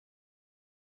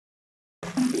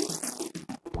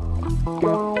Okay,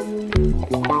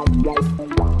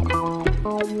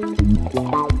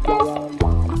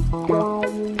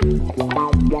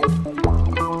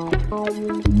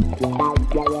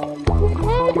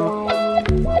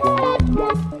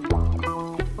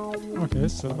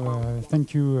 so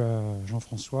thank you,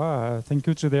 Jean-François. Thank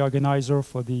you to the organizer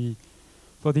for the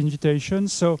invitation.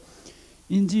 So,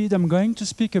 indeed, I'm going to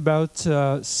speak about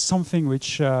something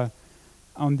which,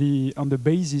 on the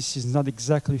basis, is not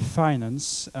exactly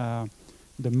finance.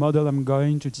 The model I'm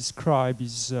going to describe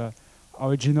is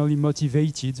originally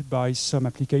motivated by some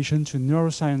application to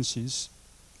neurosciences,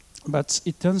 but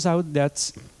it turns out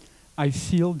that I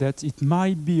feel that it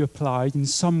might be applied in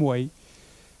some way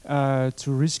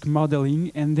to risk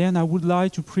modeling, and then I would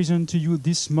like to present to you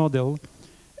this model,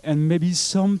 and maybe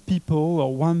some people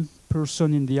or one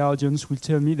person in the audience will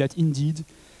tell me that indeed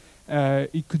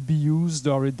it could be used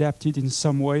or adapted in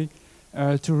some way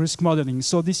to risk modeling.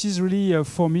 So this is really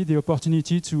for me the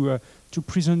opportunity to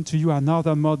present to you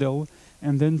another model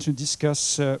and then to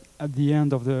discuss at the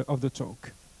end of the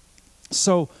talk.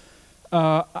 So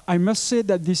I must say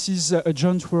that this is a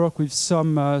joint work with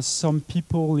some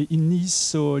people in Nice,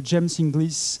 so James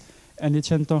Inglis and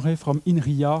Etienne Tenré from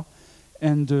INRIA,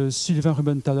 and Sylvain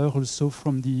Rubenthaler also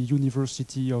from the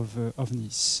University of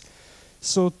Nice.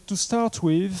 So to start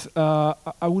with, I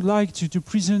would like to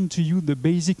present to you the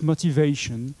basic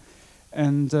motivation.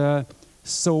 And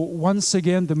so once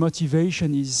again, the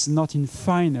motivation is not in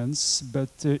finance, but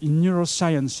in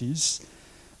neurosciences.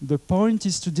 The point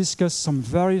is to discuss some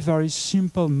very, very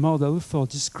simple model for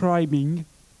describing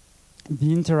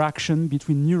the interaction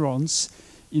between neurons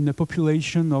in a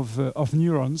population of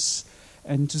neurons,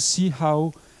 and to see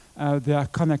how they are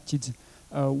connected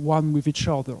one with each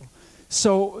other.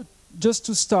 So just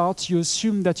to start, you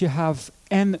assume that you have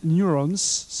n neurons,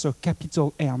 so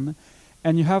capital N,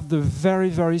 and you have the very,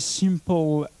 very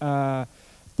simple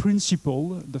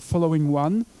principle, the following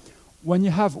one. When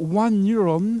you have one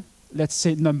neuron, let's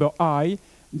say number I,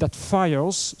 that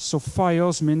fires, so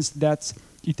fires means that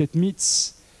it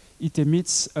emits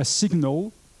a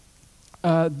signal,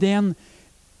 then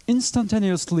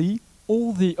instantaneously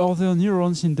all the other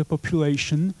neurons in the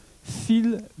population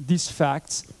feel this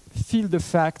fact, feel the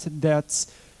fact that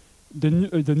the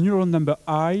neuron number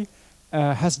I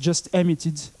has just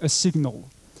emitted a signal.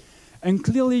 And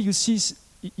clearly you see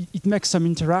it makes some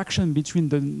interaction between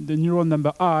the neuron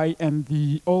number I and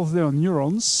the other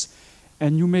neurons,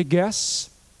 and you may guess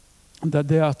that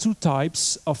there are two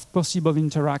types of possible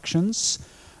interactions.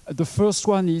 The first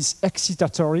one is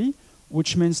excitatory,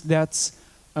 which means that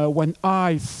when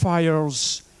I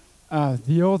fires,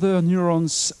 the other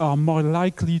neurons are more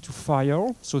likely to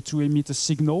fire, so to emit a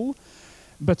signal.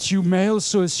 But you may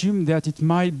also assume that it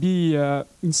might be,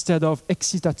 instead of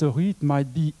excitatory, it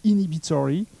might be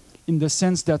inhibitory, in the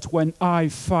sense that when I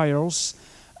fires,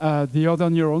 the other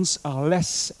neurons are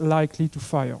less likely to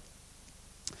fire.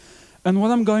 And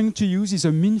what I'm going to use is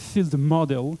a mean field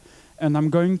model, and I'm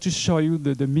going to show you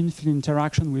the mean field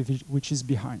interaction which is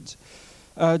behind.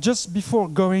 Just before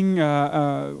going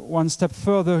one step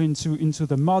further into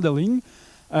the modeling,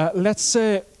 let's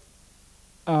say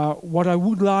what I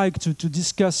would like to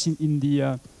discuss in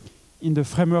the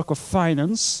framework of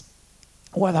finance,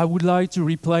 what I would like to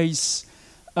replace,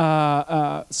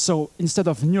 so instead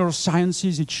of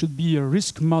neurosciences, it should be a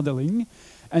risk modeling.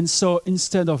 And so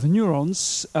instead of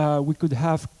neurons, we could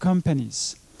have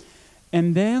companies.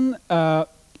 And then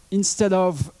instead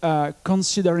of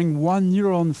considering one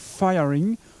neuron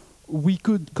firing, we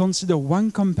could consider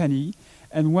one company.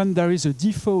 And when there is a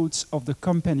default of the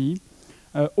company,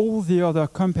 all the other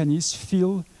companies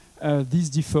feel these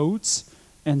defaults.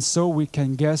 And so we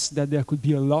can guess that there could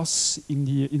be a loss in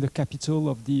the capital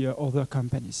of the other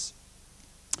companies.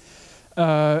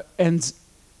 And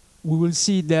we will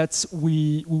see that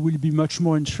we will be much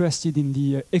more interested in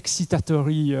the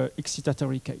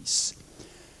excitatory case.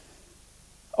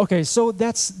 Okay, so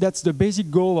that's the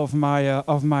basic goal of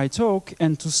my talk.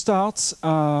 And to start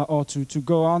or to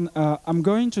go on, I'm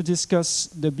going to discuss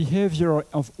the behavior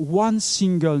of one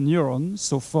single neuron.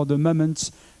 So for the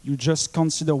moment, you just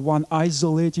consider one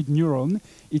isolated neuron.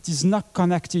 It is not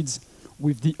connected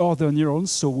with the other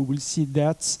neurons. So we will see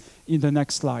that in the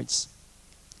next slides.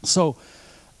 So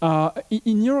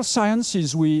in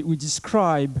neurosciences, we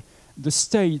describe the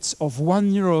state of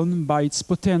one neuron by its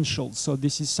potential. So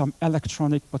this is some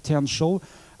electronic potential.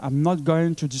 I'm not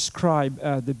going to describe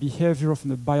the behavior from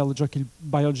the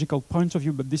biological point of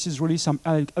view, but this is really some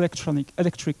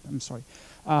electric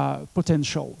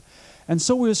potential. And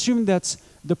so we assume that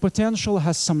the potential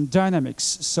has some dynamics.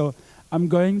 So I'm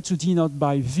going to denote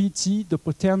by Vt the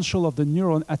potential of the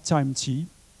neuron at time t.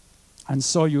 And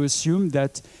so you assume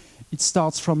that it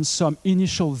starts from some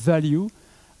initial value.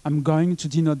 I'm going to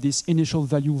denote this initial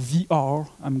value VR.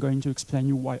 I'm going to explain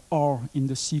you why R in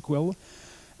the sequel.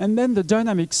 And then the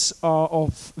dynamics are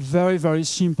of very, very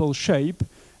simple shape.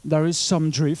 There is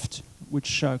some drift,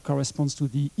 which corresponds to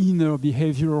the inner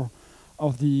behavior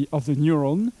of the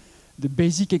neuron. The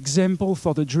basic example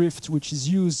for the drift, which is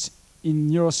used in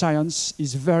neuroscience,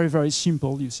 is very, very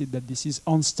simple. You see that this is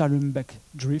Hans-Stahlenbeck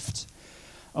drift,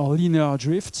 or linear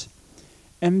drift.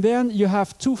 And then you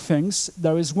have two things.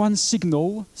 There is one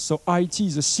signal, so IT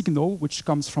is a signal which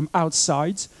comes from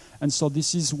outside, and so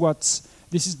this is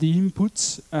the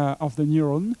input of the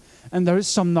neuron. And there is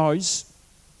some noise.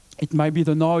 It might be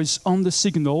the noise on the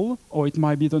signal, or it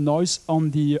might be the noise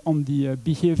on the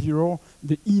behavior,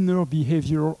 the inner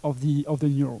behavior of the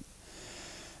neuron.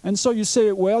 And so you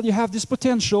say, well, you have this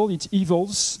potential, it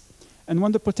evolves, and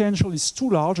when the potential is too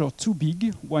large or too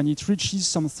big, when it reaches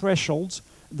some threshold,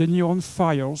 the neuron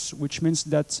fires, which means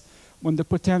that when the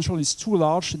potential is too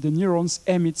large, the neurons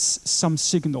emits some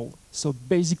signal. So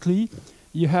basically,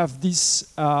 you have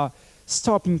this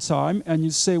stopping time, and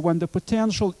you say when the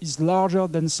potential is larger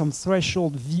than some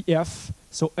threshold VF,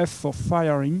 so F for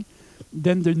firing,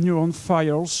 then the neuron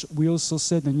fires. We also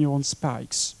say the neuron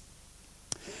spikes.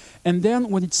 And then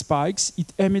when it spikes,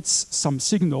 it emits some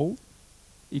signal.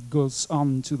 It goes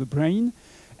on to the brain.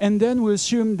 And then we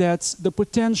assume that the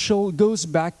potential goes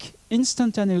back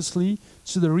instantaneously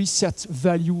to the reset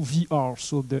value VR.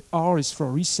 So the R is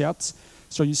for reset.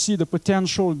 So you see the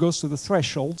potential goes to the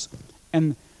threshold,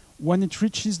 and when it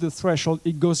reaches the threshold,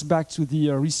 it goes back to the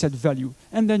reset value.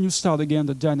 And then you start again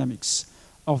the dynamics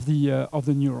of the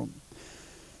neuron.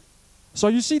 So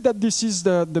you see that this is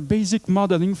the basic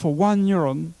modeling for one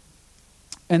neuron.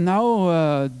 And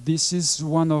now this is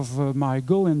one of my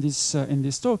goals in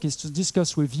this talk, is to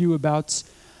discuss with you about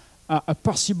a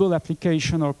possible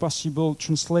application or possible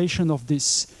translation of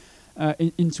this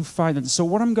into finance. So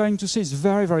what I'm going to say is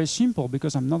very, very simple,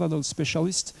 because I'm not a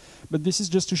specialist, but this is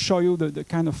just to show you the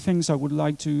kind of things I would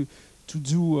like to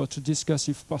do or to discuss,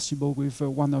 if possible, with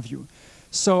one of you.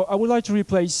 So I would like to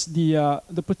replace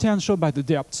the potential by the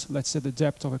depth, let's say the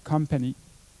depth of a company.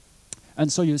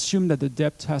 And so you assume that the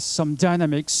depth has some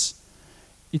dynamics.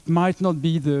 It might not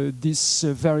be this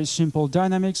very simple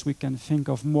dynamics. We can think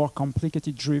of more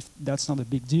complicated drift. That's not a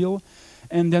big deal.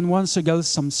 And then once again,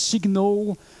 some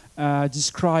signal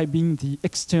describing the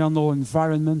external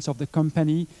environment of the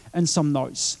company, and some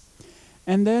noise.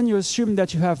 And then you assume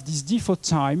that you have this default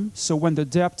time. So when the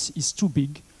depth is too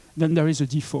big, then there is a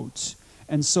default.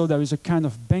 And so there is a kind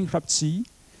of bankruptcy.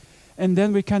 And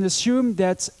then we can assume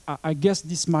that, I guess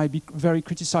this might be very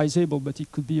criticizable, but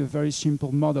it could be a very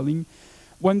simple modeling.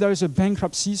 When there is a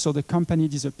bankruptcy, so the company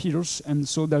disappears, and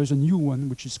so there is a new one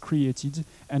which is created,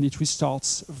 and it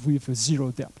restarts with a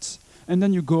zero depth. And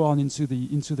then you go on into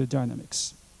the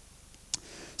dynamics.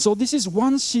 So this is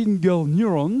one single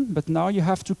neuron, but now you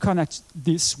have to connect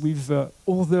this with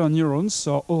other neurons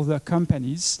or other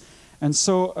companies. And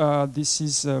so this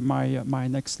is my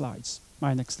next slides.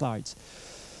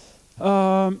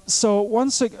 So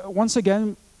once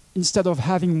again, instead of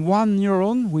having one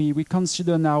neuron, we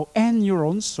consider now n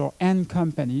neurons or n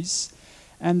companies.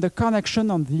 And the connection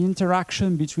on the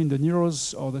interaction between the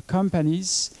neurons or the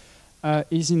companies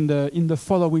is in the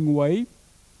following way.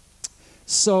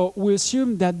 So we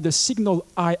assume that the signal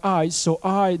I, so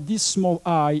I, this small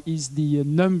I, is the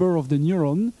number of the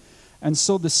neuron. And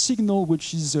so the signal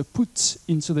which is put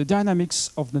into the dynamics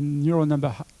of the neuron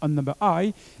number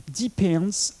I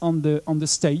depends on the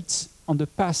state, on the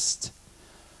past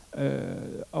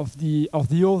of the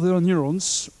other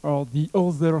neurons or the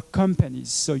other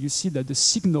companies. So you see that the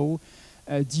signal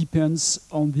depends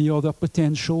on the other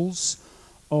potentials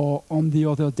or on the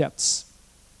other depths.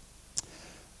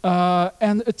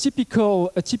 And a typical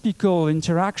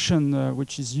interaction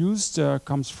which is used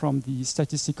comes from the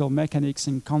statistical mechanics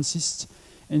and consists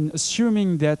in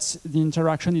assuming that the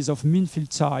interaction is of mean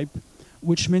field type,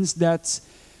 which means that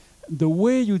the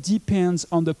way you depend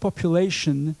on the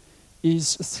population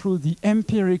is through the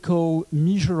empirical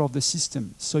measure of the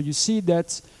system. So you see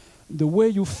that the way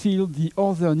you feel the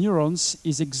other neurons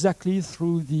is exactly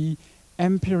through the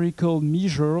empirical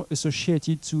measure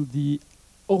associated to the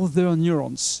other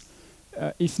neurons.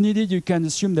 If needed, you can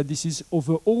assume that this is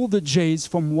over all the j's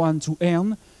from 1 to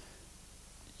n.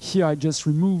 Here I just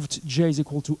removed j is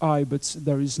equal to I, but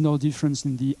there is no difference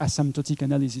in the asymptotic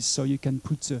analysis, so you can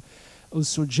put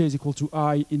also j is equal to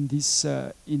I in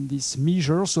this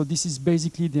measure. So this is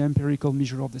basically the empirical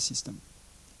measure of the system.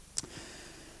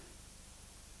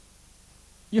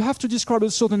 you have to describe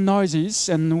also the noises,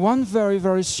 and one very,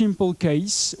 very simple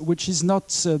case, which is not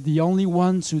the only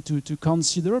one to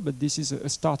consider, but this is a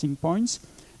starting point.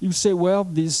 You say, well,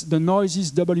 the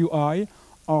noises Wi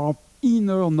are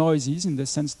inner noises in the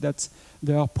sense that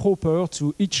they are proper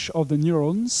to each of the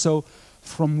neurons. So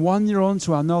from one neuron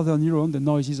to another neuron, the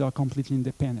noises are completely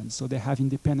independent. So they have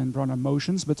independent Brownian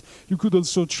motions, but you could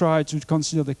also try to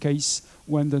consider the case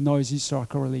when the noises are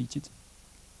correlated.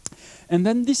 And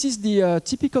then this is the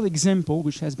typical example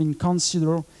which has been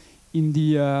considered in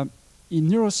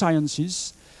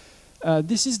neurosciences.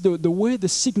 This is the way the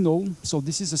signal, so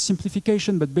this is a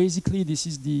simplification, but basically this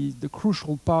is the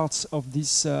crucial parts of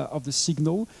this of the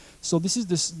signal. So this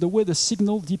is the way the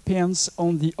signal depends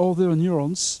on the other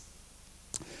neurons.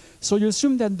 So you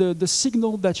assume that the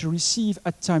signal that you receive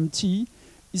at time t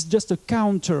is just a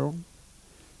counter.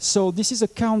 So this is a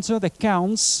counter that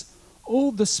counts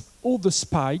all the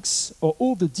spikes or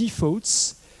all the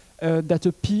defaults that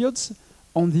appeared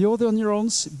on the other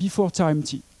neurons before time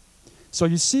t. So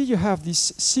you see you have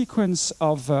this sequence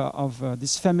of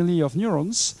this family of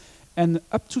neurons, and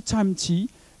up to time t,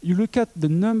 you look at the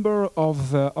number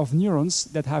of neurons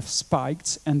that have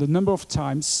spiked and the number of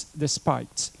times they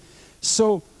spiked.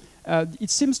 So it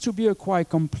seems to be a quite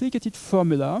complicated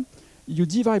formula. You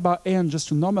divide by n just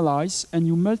to normalize, and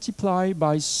you multiply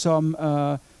by some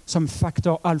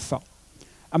factor alpha.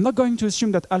 I'm not going to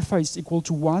assume that alpha is equal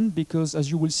to 1, because as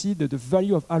you will see, the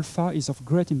value of alpha is of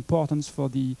great importance for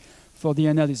the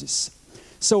analysis.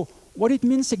 So what it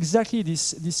means exactly,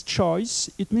 this choice,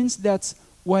 it means that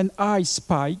when I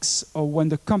spikes, or when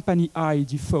the company I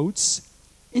defaults,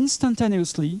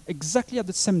 instantaneously, exactly at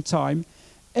the same time,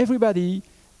 everybody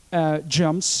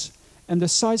jumps, and the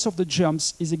size of the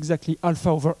jumps is exactly alpha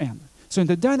over n. So in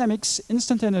the dynamics,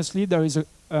 instantaneously, there is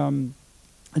a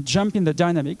jump in the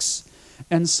dynamics,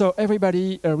 and so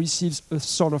everybody receives a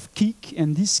sort of kick,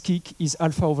 and this kick is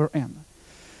alpha over n.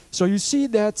 So you see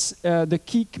that the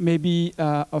kick may be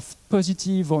of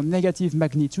positive or negative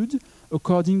magnitude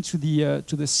according to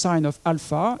the sign of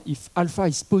alpha. If alpha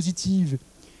is positive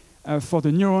for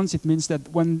the neurons, it means that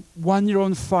when one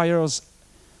neuron fires,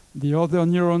 the other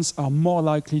neurons are more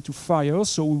likely to fire.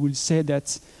 So we will say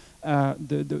that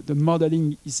the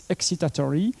modeling is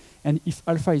excitatory, and if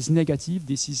alpha is negative,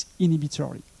 this is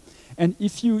inhibitory. And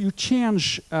if you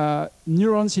change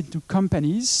neurons into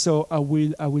companies, so I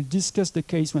will discuss the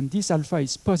case when this alpha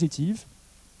is positive.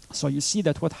 So you see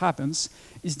that what happens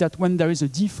is that when there is a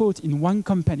default in one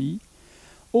company,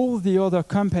 all the other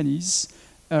companies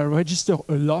register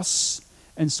a loss,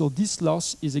 and so this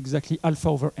loss is exactly alpha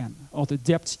over n, or the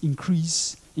depth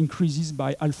increases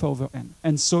by alpha over n.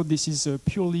 And so this is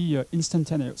purely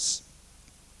instantaneous.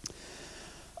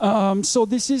 So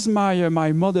this is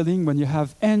my modeling when you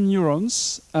have n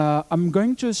neurons. I'm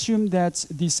going to assume that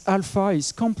this alpha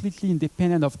is completely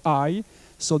independent of I.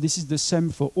 So this is the same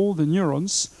for all the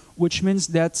neurons, which means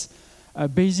that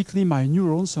basically my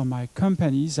neurons or my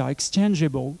companies are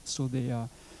exchangeable. So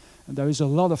there is a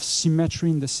lot of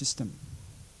symmetry in the system.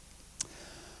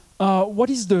 What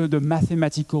is the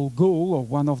mathematical goal, or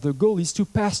one of the goals, is to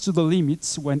pass to the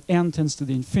limits when n tends to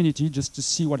the infinity, just to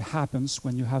see what happens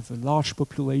when you have a large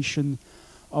population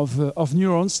of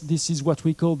neurons. This is what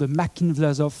we call the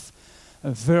Mackin-Vlasov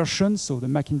version. So the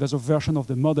Mackin-Vlasov version of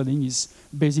the modeling is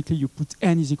basically you put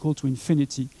n is equal to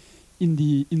infinity in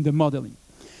the modeling.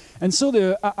 And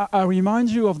so I remind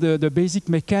you of the basic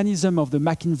mechanism of the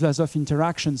Mackin-Vlasov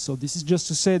interaction. So this is just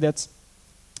to say that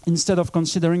instead of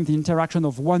considering the interaction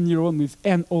of one neuron with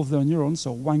n other neurons,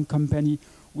 or one company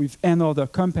with n other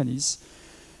companies,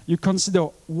 you consider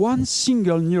one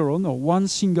single neuron or one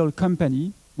single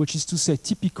company, which is to say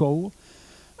typical.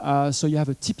 So you have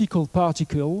a typical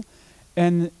particle,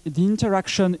 and the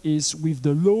interaction is with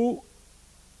the law,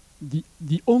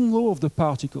 the own law of the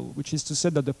particle, which is to say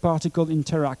that the particle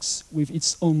interacts with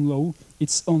its own law,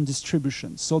 its own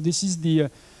distribution. So this is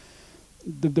the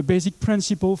basic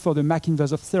principle for the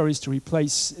Mackin-Vlasov theory, is to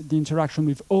replace the interaction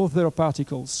with other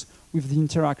particles with the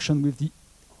interaction with the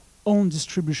own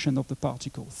distribution of the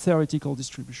particle, theoretical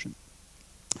distribution.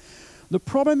 The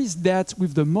problem is that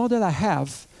with the model I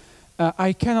have,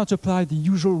 I cannot apply the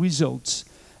usual results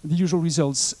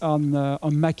on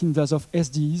Mackin-Vlasov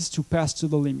SDEs to pass to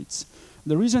the limits.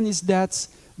 The reason is that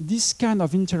this kind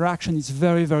of interaction is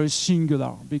very, very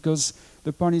singular, because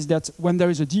the point is that when there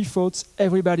is a default,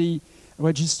 everybody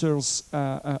registers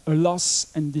a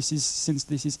loss, and this is, since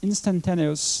this is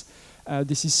instantaneous,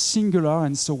 this is singular,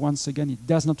 and so once again it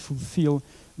does not fulfill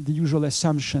the usual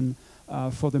assumption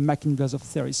for the Mackin-Vlasov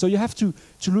theory. So you have to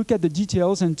look at the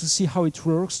details and to see how it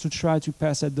works to try to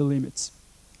pass at the limits.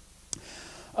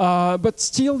 But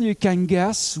still, you can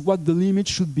guess what the limit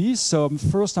should be. So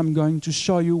first, I'm going to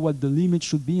show you what the limit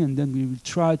should be, and then we will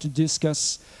try to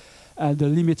discuss the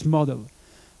limit model.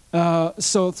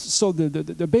 So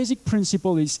the basic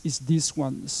principle is this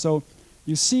one. So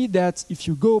you see that if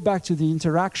you go back to the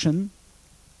interaction,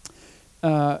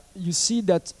 you see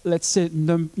that, let's say,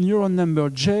 neuron number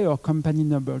J or company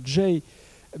number J,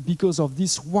 because of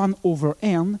this 1 over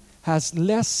n, has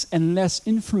less and less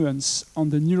influence on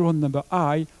the neuron number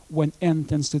I when n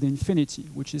tends to the infinity,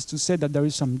 which is to say that there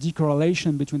is some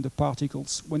decorrelation between the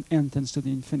particles when n tends to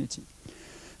the infinity.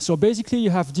 So basically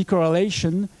you have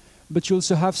decorrelation, but you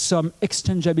also have some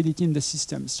exchangeability in the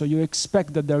system. So you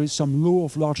expect that there is some law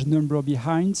of large number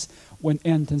behind when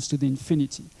n tends to the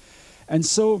infinity. And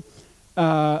so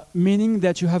meaning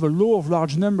that you have a law of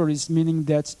large numbers, meaning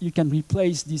that you can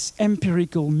replace this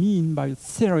empirical mean by a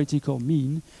theoretical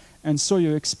mean. And so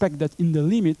you expect that in the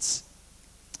limits,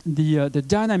 the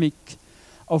dynamic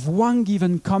of one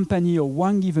given company or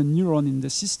one given neuron in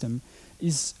the system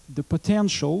is the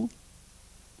potential.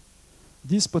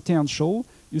 This potential,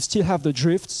 you still have the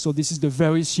drift. So this is the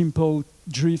very simple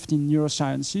drift in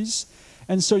neurosciences.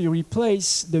 And so you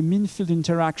replace the mean field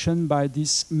interaction by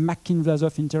this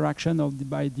Makin-Vlasov interaction, or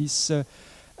by this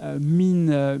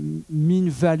mean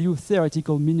value,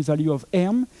 theoretical mean value of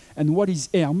M. And what is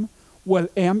M? Well,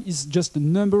 M is just the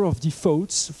number of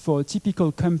defaults for a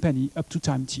typical company up to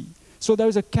time t. So there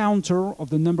is a counter of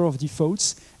the number of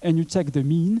defaults, and you take the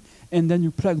mean, and then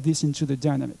you plug this into the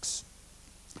dynamics.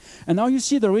 And now you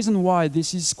see the reason why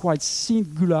this is quite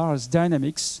singular as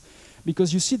dynamics,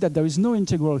 because you see that there is no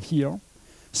integral here.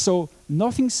 So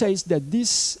nothing says that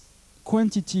this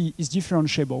quantity is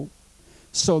differentiable.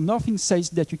 So nothing says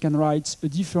that you can write a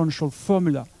differential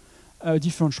formula, a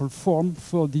differential form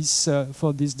for this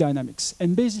dynamics.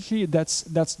 And basically that's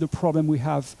the problem we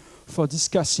have for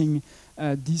discussing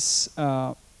this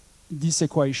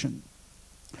equation.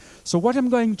 So what I'm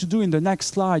going to do in the next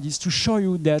slide is to show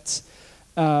you that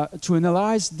to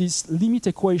analyze this limit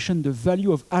equation, the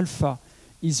value of alpha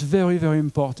is very, very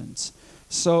important.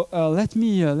 So let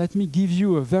me give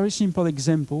you a very simple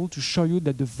example to show you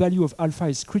that the value of alpha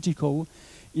is critical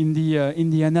in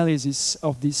the analysis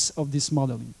of this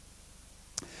modeling.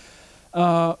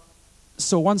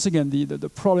 So once again, the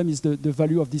problem is the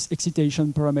value of this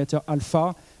excitation parameter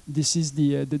alpha. This is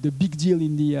the big deal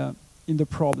in the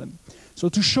problem. So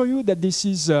to show you that this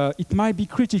is it might be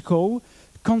critical,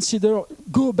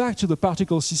 go back to the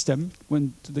particle system,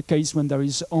 to the case when there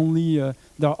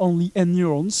are only n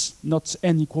neurons, not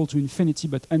n equal to infinity,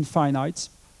 but n finite.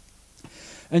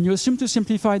 And you assume, to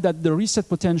simplify, that the reset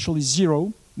potential is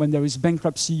 0. When there is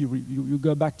bankruptcy, you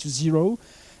go back to 0,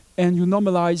 and you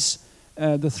normalize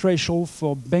the threshold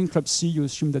for bankruptcy. You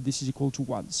assume that this is equal to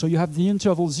 1. So you have the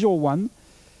interval 0, 1,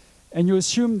 and you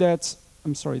assume that,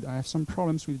 I'm sorry, I have some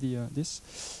problems with this.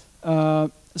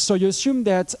 So you assume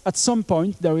that at some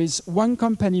point there is one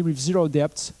company with 0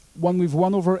 depth, one with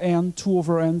 1 over n, 2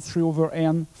 over n, 3 over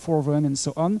n, 4 over n, and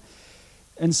so on.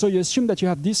 And so you assume that you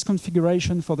have this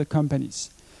configuration for the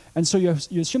companies. And so you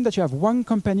assume that you have one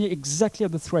company exactly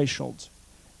at the threshold.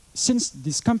 Since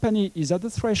this company is at the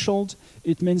threshold,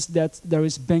 it means that there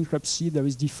is bankruptcy, there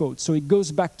is default. So it goes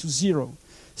back to 0.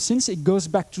 Since it goes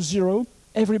back to 0,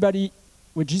 everybody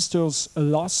registers a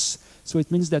loss. So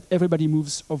it means that everybody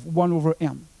moves of 1 over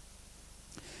n.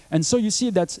 And so you see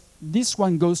that this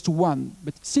one goes to 1.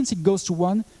 But since it goes to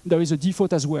 1, there is a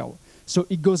default as well. So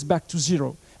it goes back to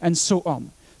 0, and so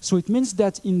on. So it means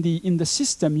that in the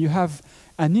system, you have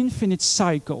an infinite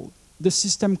cycle. The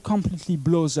system completely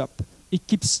blows up. It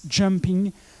keeps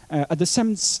jumping. At the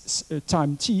same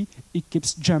time t, it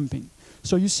keeps jumping.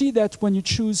 So you see that when you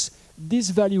choose this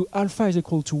value alpha is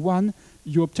equal to 1,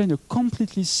 you obtain a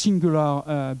completely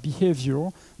singular behavior.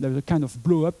 There's a kind of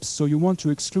blow up. So you want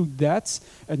to exclude that.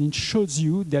 And it shows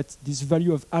you that this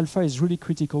value of alpha is really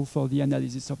critical for the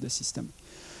analysis of the system.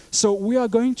 So we are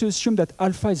going to assume that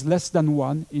alpha is less than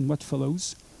 1 in what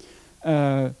follows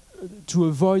to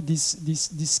avoid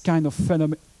this kind of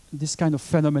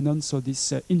phenomenon, so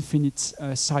this infinite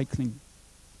cycling.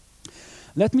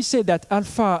 Let me say that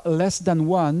alpha less than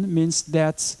 1 means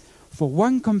that for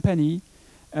one company,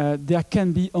 there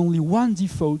can be only one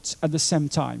default at the same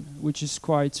time, which is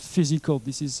quite physical.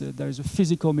 There is a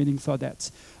physical meaning for that.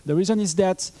 The reason is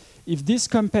that if this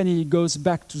company goes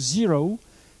back to 0,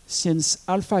 since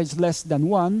alpha is less than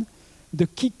 1, the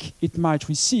kick it might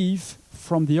receive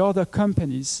from the other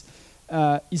companies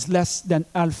is less than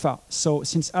alpha. So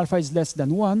since alpha is less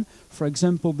than 1, for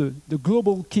example, the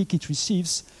global kick it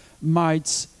receives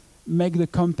might make the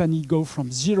company go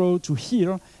from 0 to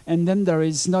here, and then there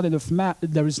is not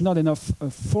enough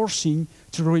forcing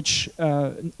to reach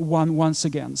 1 once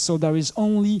again. So there is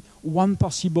only one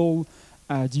possible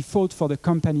default for the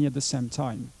company at the same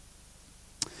time.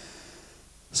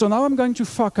 So now I'm going to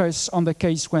focus on the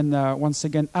case when, once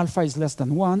again, alpha is less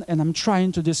than 1, and I'm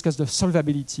trying to discuss the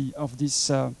solvability of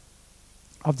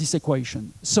this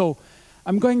equation. So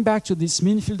I'm going back to this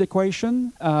mean field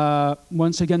equation.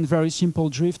 Once again, very simple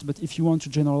drift, but if you want to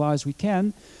generalize, we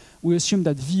can. We assume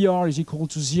that VR is equal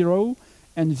to 0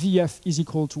 and VF is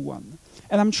equal to 1.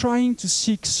 And I'm trying to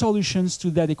seek solutions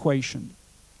to that equation.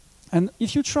 And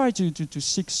if you try to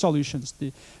seek solutions,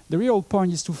 the real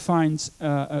point is to find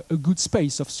a good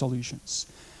space of solutions.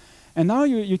 And now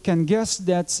you can guess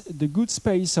that the good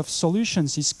space of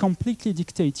solutions is completely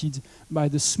dictated by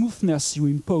the smoothness you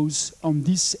impose on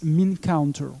this mean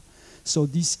counter. So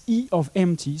this E of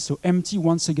empty, so empty,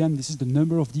 once again, this is the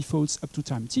number of defaults up to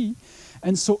time t.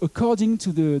 And so according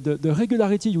to the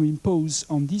regularity you impose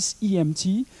on this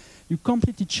EMT, you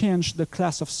completely change the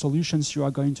class of solutions you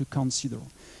are going to consider.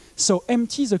 So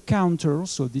empty is a counter,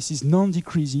 so this is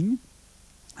non-decreasing,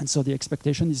 and so the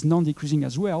expectation is non-decreasing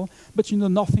as well, but you know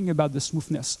nothing about the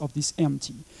smoothness of this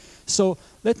empty. So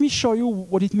let me show you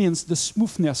what it means, the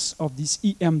smoothness of this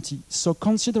EMT. So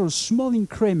consider a small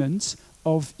increment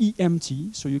of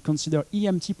EMT, so you consider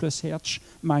EMT plus H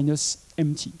minus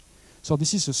MT. So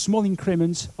this is a small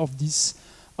increment of this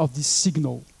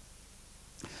signal.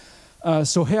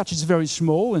 So H is very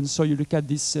small, and so you look at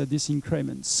this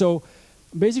increment. So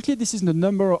basically, this is the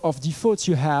number of defaults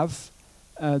you have,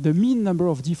 the mean number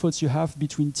of defaults you have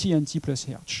between t and t plus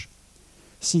H.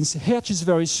 Since H is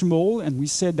very small, and we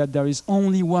said that there is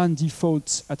only one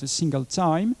default at a single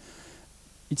time,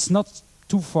 it's not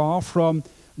too far from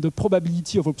the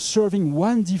probability of observing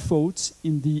one default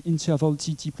in the interval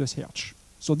t plus H.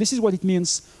 So this is what it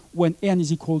means when n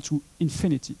is equal to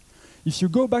infinity. If you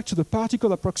go back to the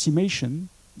particle approximation,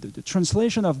 the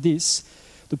translation of this,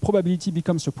 the probability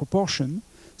becomes a proportion.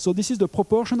 So this is the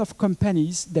proportion of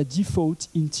companies that default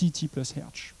in t plus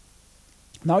H.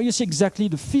 Now you see exactly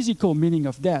the physical meaning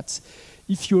of that.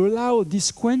 If you allow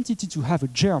this quantity to have a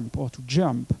jump or to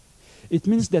jump, it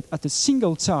means that at a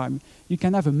single time, you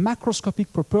can have a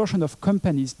macroscopic proportion of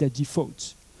companies that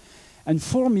default. And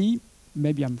for me,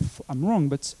 maybe I'm wrong,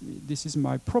 but this is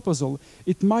my proposal,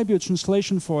 it might be a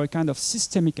translation for a kind of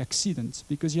systemic accident,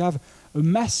 because you have a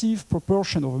massive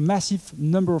proportion or a massive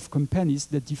number of companies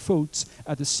that default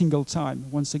at a single time.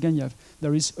 Once again,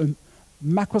 there is a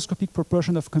macroscopic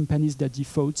proportion of companies that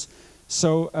default,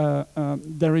 so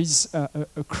there is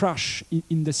a crash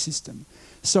in the system.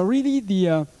 So really,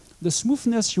 the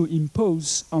smoothness you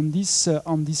impose on this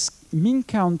mean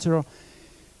counter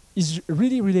is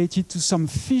really related to some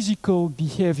physical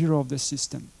behavior of the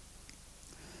system.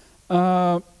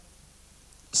 So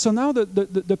now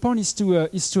the point is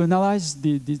to analyze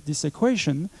this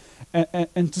equation,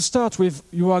 and to start with,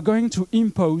 you are going to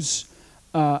impose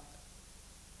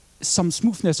some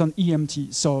smoothness on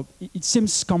EMT. So it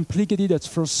seems complicated at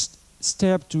first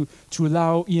step to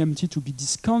allow EMT to be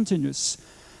discontinuous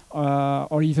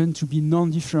or even to be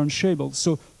non-differentiable.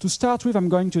 So to start with, I'm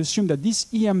going to assume that this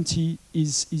EMT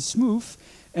is smooth,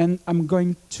 and I'm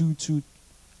going to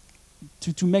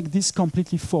make this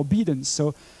completely forbidden.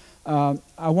 So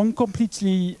I won't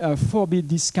completely forbid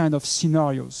this kind of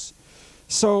scenarios.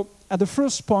 So at the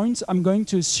first point, I'm going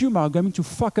to assume I'm going to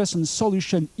focus on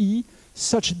solution E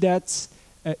such that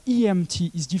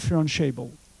EMT is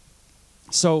differentiable.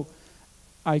 So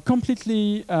I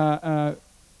completely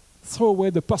throw away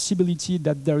the possibility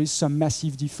that there is some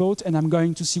massive default, and I'm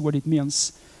going to see what it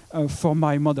means for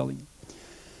my modeling.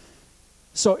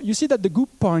 So you see that the good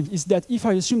point is that if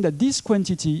I assume that this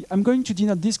quantity, I'm going to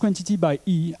denote this quantity by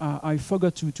E. I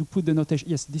forgot to put the notation.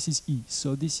 Yes, this is E.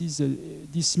 So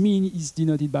this mean is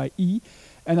denoted by E,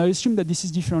 and I assume that this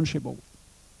is differentiable.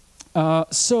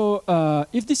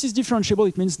 If this is differentiable,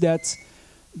 it means that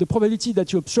the probability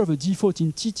that you observe a default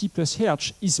in t plus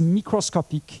H is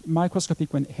microscopic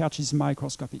when H is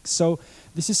microscopic. So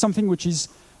this is something which is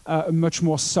much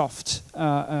more soft,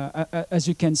 as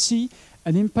you can see.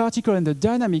 And in particular, in the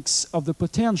dynamics of the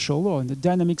potential or in the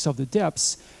dynamics of the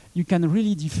depths, you can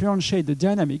really differentiate the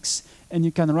dynamics, and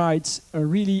you can write a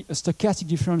stochastic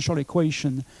differential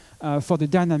equation for the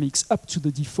dynamics up to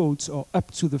the default or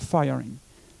up to the firing.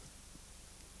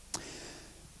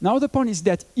 Now the point is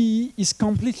that E is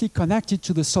completely connected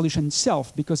to the solution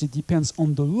itself because it depends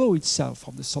on the law itself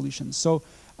of the solution. So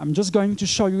I'm just going to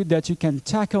show you that you can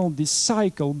tackle this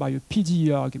cycle by a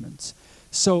PDE argument.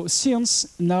 So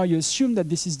since now you assume that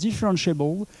this is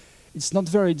differentiable, it's not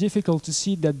very difficult to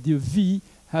see that the V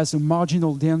has a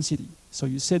marginal density. So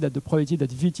you say that the probability that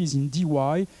Vt is in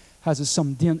dy has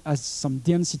some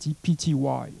density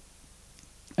Pty.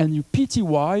 And your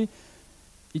Pty,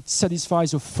 it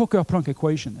satisfies a Fokker-Planck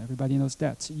equation. Everybody knows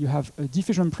that. You have a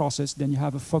diffusion process, then you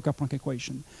have a Fokker-Planck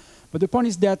equation. But the point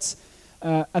is that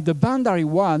at the boundary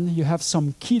 1, you have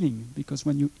some killing, because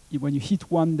when you hit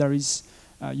 1, there is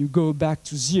you go back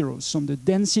to 0. So the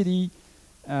density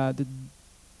at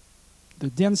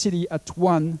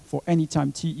 1 for any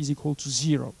time t is equal to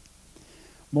 0.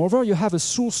 Moreover, you have a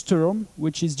source term,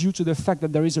 which is due to the fact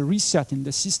that there is a reset in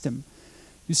the system.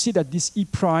 You see that this E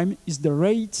prime is the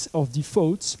rate of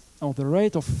default, or the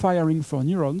rate of firing for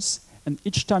neurons, and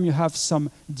each time you have some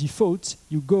default,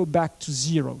 you go back to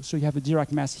 0. So you have a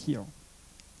Dirac mass here.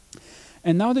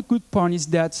 And now the good point is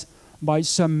that by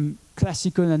some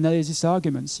classical analysis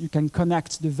arguments, you can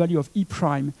connect the value of E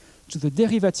prime to the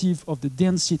derivative of the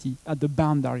density at the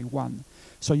boundary 1.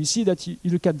 So you see that you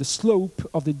look at the slope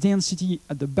of the density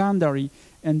at the boundary,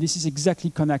 and this is exactly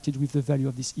connected with the value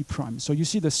of this E prime. So you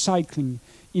see the cycling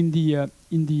in the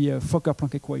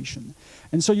Fokker-Planck equation.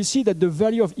 And so you see that the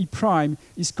value of E prime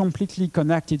is completely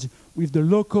connected with the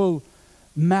local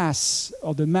mass,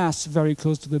 or the mass very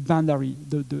close to the boundary,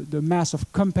 the mass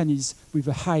of companies with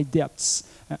a high depths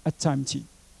at time t.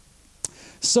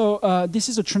 So this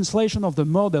is a translation of the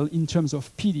model in terms of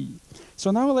PD.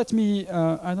 So now let me,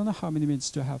 I don't know how many minutes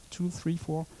to have, 2, 3,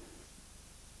 4?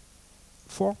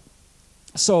 4?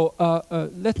 So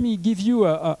let me give you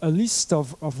a list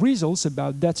of results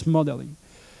about that modeling.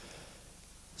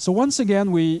 So once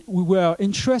again, we were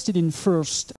interested in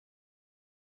first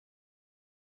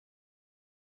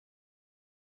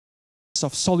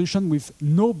of solution with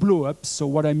no blow-up. So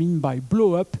what I mean by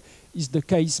blow-up is the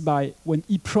case by when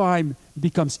E prime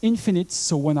becomes infinite.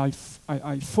 So when I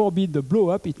forbid the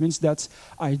blow-up, it means that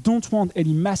I don't want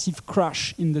any massive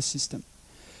crash in the system.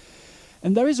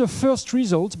 And there is a first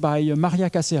result by Maria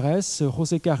Cáceres,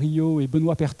 José Carrillo, and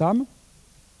Benoît Pertam,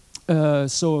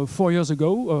 so 4 years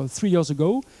ago, or 3 years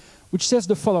ago, which says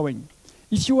the following.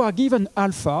 If you are given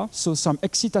alpha, so some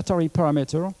excitatory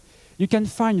parameter, you can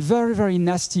find very, very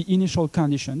nasty initial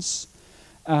conditions,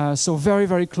 so very,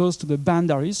 very close to the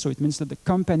boundaries. So it means that the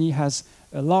company has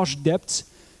a large depth,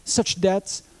 such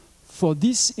that for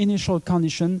this initial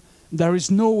condition, there is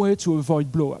no way to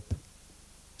avoid blow-up.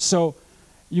 So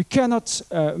you cannot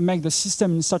make the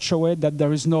system in such a way that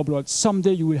there is no blow-up.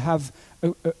 Someday you will have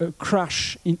a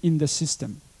crash in the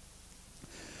system.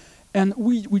 And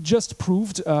we just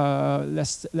proved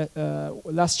last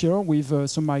year with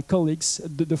some of my colleagues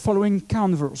the following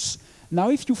converse. Now,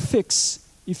 if you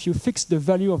fix the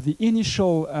value of the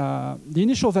initial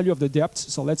value of the depth,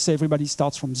 so let's say everybody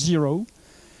starts from 0,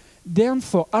 then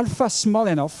for alpha small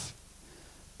enough,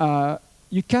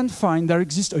 you can find there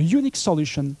exists a unique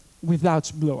solution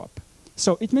without blow-up.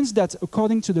 So it means that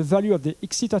according to the value of the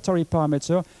excitatory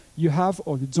parameter, you have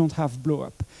or you don't have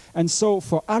blow-up. And so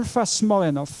for alpha small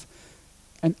enough,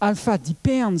 and alpha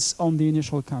depends on the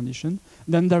initial condition,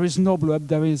 then there is no blow-up,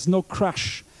 there is no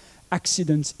crash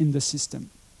accident in the system.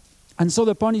 And so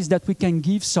the point is that we can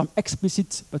give some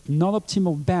explicit but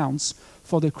non-optimal bounds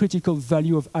for the critical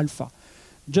value of alpha.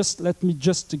 Let me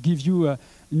give you a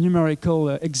numerical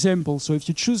example. So if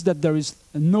you choose that there is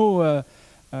no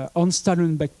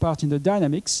on-Stalenbeck part in the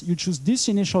dynamics, you choose this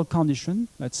initial condition,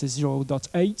 let's say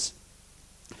 0.8.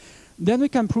 Then we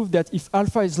can prove that if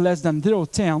alpha is less than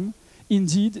 0.10,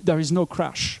 indeed, there is no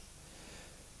crash.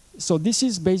 So this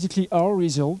is basically our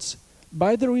result.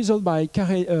 By the result by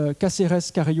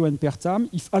Cáceres, Carrillo, and Pertam,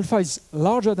 if alpha is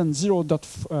larger than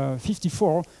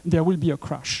 0.54, there will be a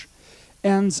crash.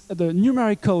 And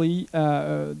numerically,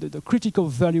 the critical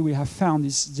value we have found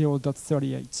is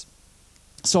 0.38.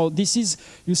 So this is,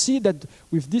 you see that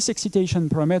with this excitation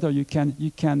parameter, you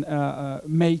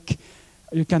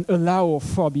can allow or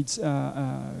forbid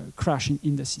crashing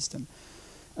in the system.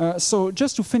 So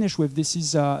just to finish with, this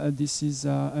is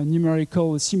a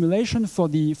numerical simulation for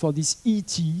this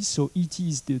ET. So ET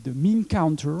is the mean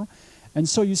counter, and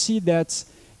so you see that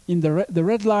in the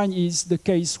red line is the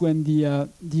case when the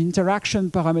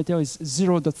interaction parameter is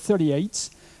 0.38,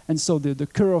 and so the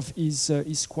curve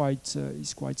is quite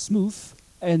smooth.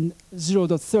 And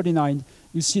 0.39,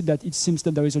 you see that it seems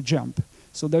that there is a jump.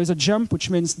 So there is a jump, which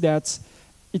means that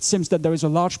it seems that there is a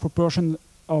large proportion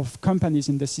of companies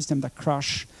in the system that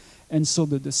crash. And so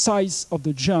the size of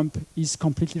the jump is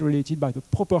completely related by the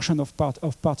proportion of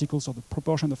particles or the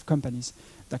proportion of companies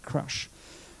that crash.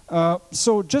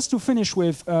 So just to finish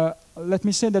with, let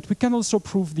me say that we can also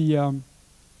prove the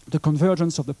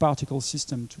convergence of the particle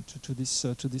system to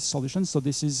this solution. So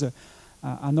this is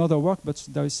another work, but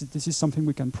this is something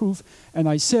we can prove. And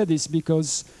I say this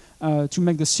because to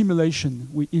make the simulation,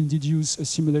 we indeed use a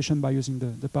simulation by using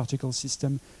the particle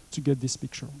system to get this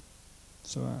picture.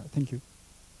 So thank you.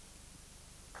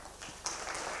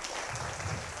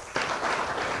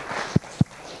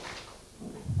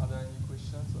 Are there any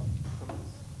questions or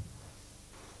comments?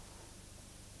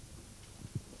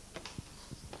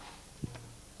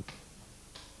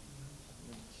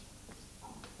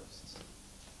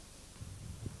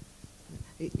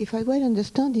 If I well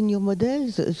understand, in your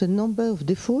models, the number of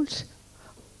defaults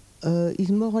is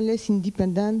more or less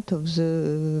independent of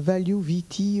the value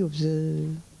Vt of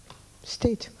the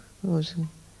state.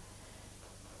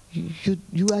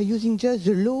 You are using just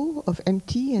the law of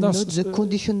MT and not the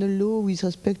conditional law with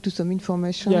respect to some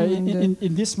information. Yeah,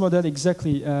 in this model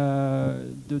exactly,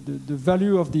 the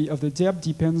value of the depth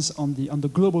depends on the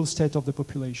global state of the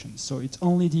population. So it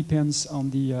only depends on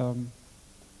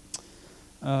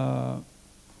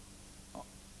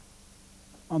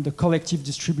the collective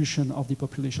distribution of the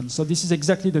population. So this is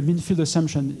exactly the mean field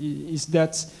assumption, is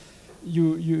that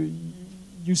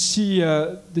you see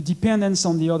the dependence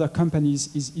on the other companies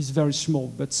is very small,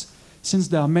 but since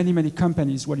there are many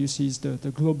companies, what you see is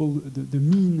the global, the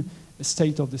mean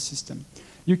state of the system.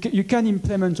 You can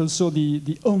implement also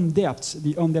the own depth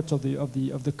of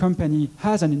the company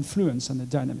has an influence on the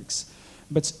dynamics.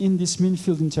 But in this mean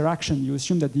field interaction, you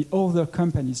assume that the other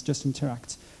companies just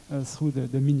interact through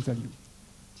the mean value.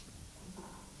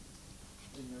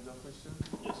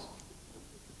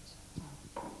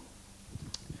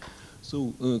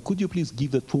 So could you please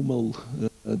give a formal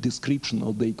description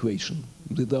of the equation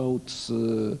without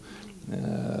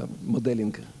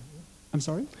modeling? I'm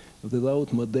sorry?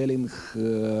 Without modeling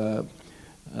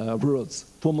words,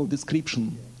 formal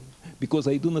description, because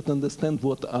I do not understand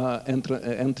what are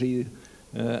entrance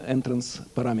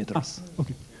parameters.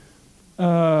 Okay.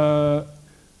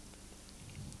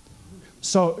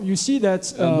 So you see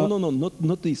that... no,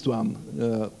 not this one,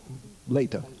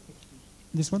 later.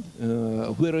 This one?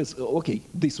 Okay,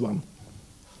 this one.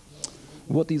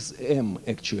 What is M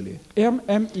actually? M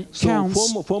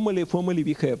counts. So formally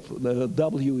we have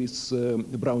W is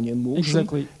Brownian motion.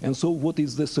 Exactly. And so what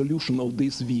is the solution of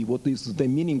this V? What is the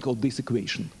meaning of this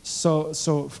equation? So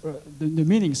the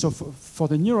meaning. So for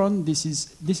the neuron, this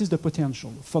is the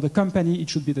potential. For the company, it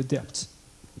should be the depth.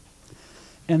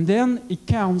 And then it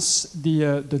counts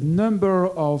the number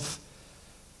of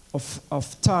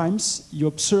times you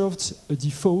observed a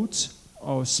default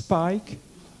or a spike.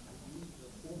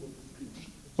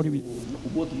 What do you mean?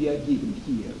 What we are given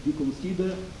here, we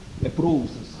consider a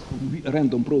process, a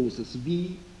random process,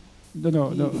 V.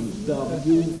 No.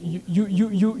 W.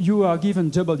 You are given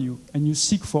W, and you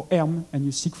seek for M, and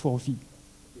you seek for V.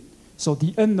 So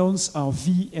the unknowns are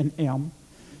V and M.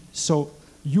 So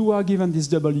you are given this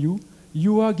W,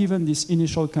 you are given this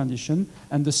initial condition,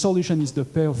 and the solution is the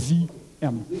pair V.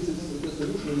 M. This is the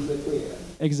solution is a pair.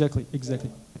 Exactly.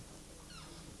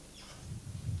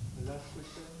 Last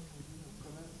question,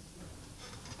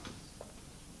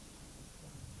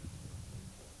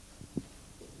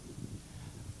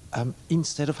 comments?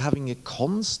 Instead of having a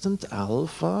constant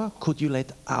alpha, could you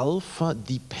let alpha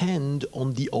depend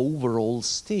on the overall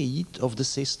state of the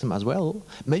system as well?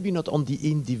 Maybe not on the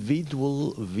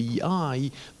individual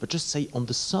VI, but just say on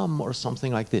the sum or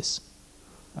something like this.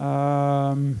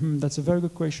 That's a very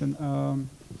good question.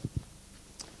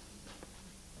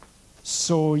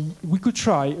 So we could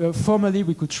try, formally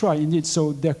we could try indeed.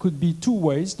 So there could be two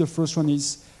ways. The first one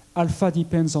is alpha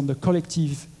depends on the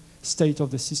collective state of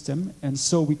the system. And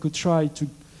so we could try to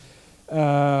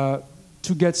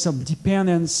get some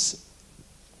dependence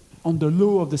on the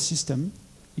law of the system.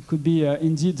 It could be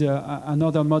indeed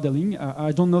another modeling.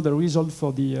 I don't know the result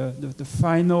for the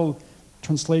final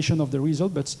translation of the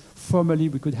result, but formally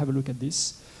we could have a look at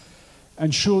this.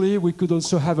 And surely we could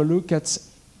also have a look at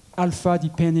alpha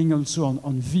depending also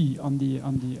on V, on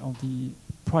the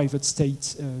private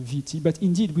state Vt. But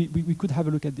indeed we could have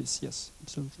a look at this, yes,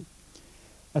 absolutely.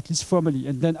 At least formally.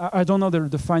 And then I don't know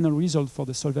the final result for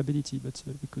the solvability, but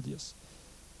we could, yes.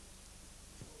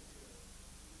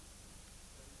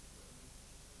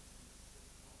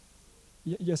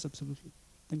 Yes, absolutely.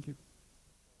 Thank you.